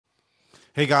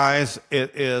Hey guys,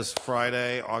 it is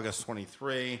Friday, August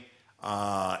 23.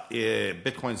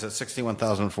 Bitcoin's at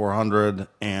 61,400,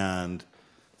 and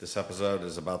this episode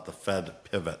is about the Fed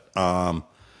pivot.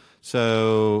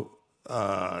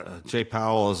 Jay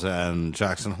Powell is in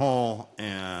Jackson Hole,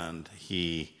 and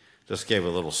he just gave a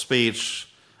little speech,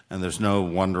 and there's no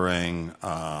wondering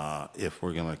if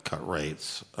we're going to cut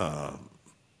rates.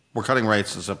 We're cutting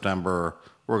rates in September.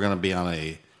 We're going to be on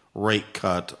a rate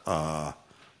cut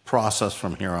process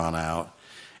from here on out.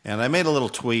 And I made a little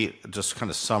tweet just kind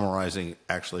of summarizing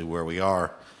actually where we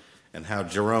are and how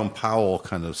Jerome Powell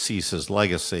kind of sees his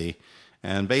legacy.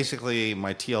 And basically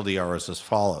my TLDR is as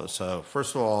follows. So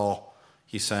first of all,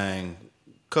 he's saying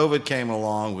COVID came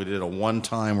along. We did a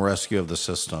one-time rescue of the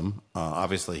system.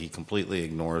 Obviously, he completely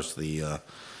ignores the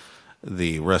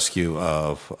rescue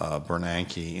of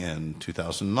Bernanke in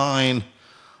 2009.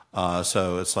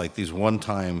 So it's like these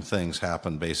one-time things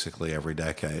happen basically every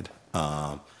decade.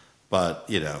 But,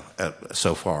 you know,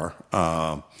 so far.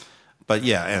 But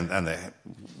yeah, and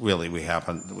we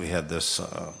had this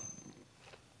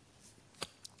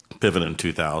pivot in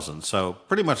 2000. So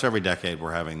pretty much every decade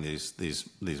we're having these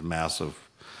massive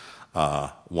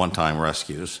one-time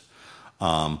rescues.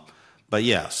 But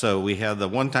yeah, so we had the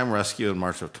one-time rescue in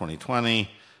March of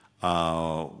 2020.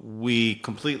 We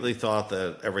completely thought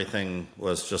that everything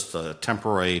was just a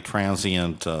temporary,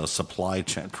 transient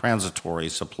transitory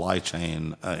supply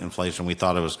chain inflation. We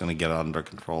thought it was going to get under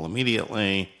control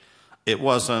immediately. It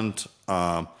wasn't.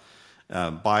 By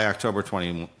October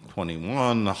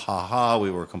 2021,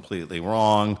 we were completely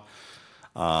wrong.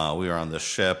 We were on the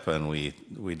ship, and we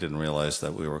didn't realize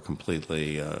that we were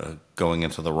completely going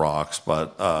into the rocks.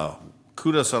 But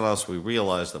kudos on us, we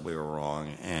realized that we were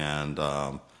wrong, and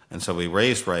so we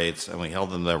raised rates, and we held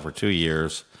them there for 2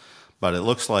 years. But it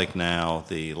looks like now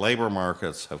the labor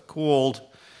markets have cooled,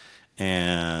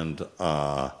 and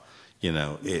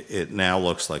it now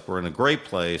looks like we're in a great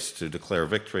place to declare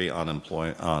victory on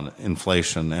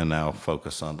inflation and now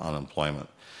focus on unemployment.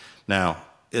 Now,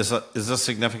 is this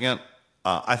significant?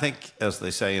 I think, as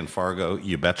they say in Fargo,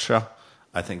 you betcha.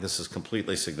 I think this is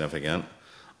completely significant.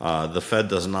 The Fed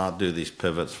does not do these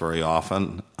pivots very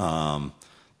often. The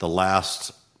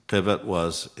last pivot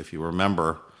was, if you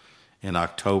remember, in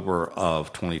October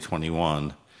of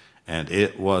 2021, and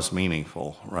it was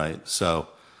meaningful, right? So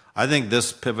I think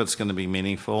this pivot's going to be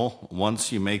meaningful. Once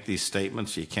you make these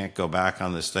statements, you can't go back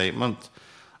on this statement.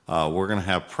 We're going to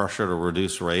have pressure to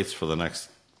reduce rates for the next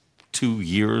 2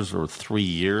 years or 3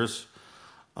 years.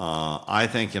 I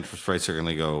think interest rates are going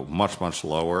to go much, much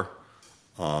lower.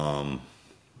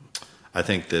 I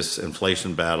think this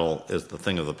inflation battle is the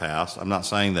thing of the past. I'm not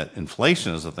saying that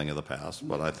inflation is a thing of the past,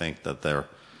 but I think that their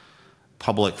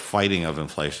public fighting of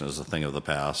inflation is a thing of the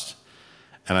past.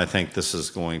 And I think this is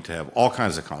going to have all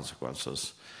kinds of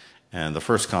consequences. And the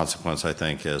first consequence, I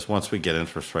think, is once we get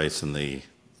interest rates with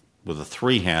a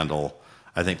 3 handle,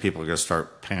 I think people are going to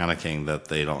start panicking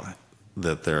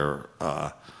that they're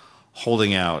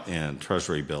holding out in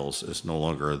Treasury bills is no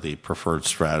longer the preferred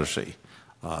strategy,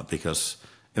 because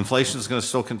inflation is going to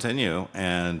still continue,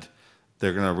 and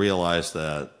they're going to realize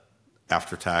that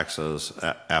after taxes,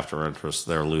 after interest,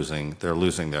 the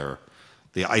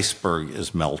iceberg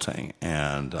is melting,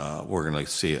 and we're going to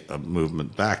see a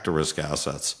movement back to risk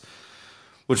assets,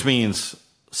 which means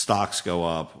stocks go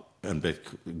up, and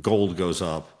gold goes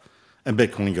up, and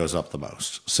Bitcoin goes up the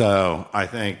most. So I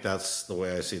think that's the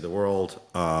way I see the world.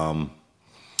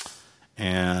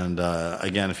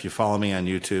 Again, if you follow me on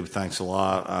YouTube, thanks a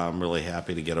lot. I'm really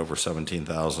happy to get over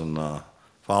 17,000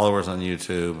 followers on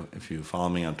YouTube. If you follow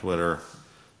me on Twitter,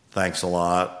 thanks a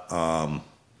lot.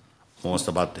 Almost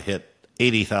about to hit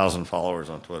 80,000 followers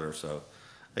on Twitter. So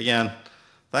again,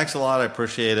 thanks a lot. I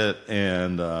appreciate it.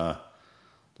 And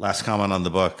last comment on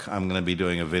the book, I'm going to be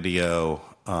doing a video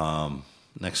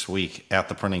next week at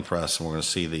the printing press, and we're going to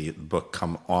see the book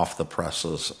come off the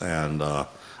presses. And I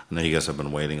know you guys have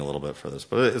been waiting a little bit for this,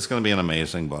 but it's going to be an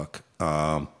amazing book.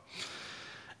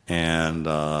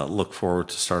 Look forward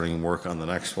to starting work on the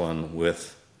next one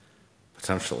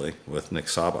potentially with Nick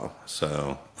Szabo,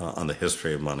 so on the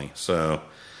history of money. So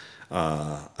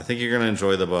I think you're going to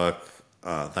enjoy the book.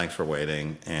 Thanks for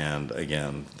waiting. And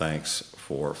again, thanks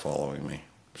for following me.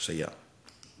 See ya.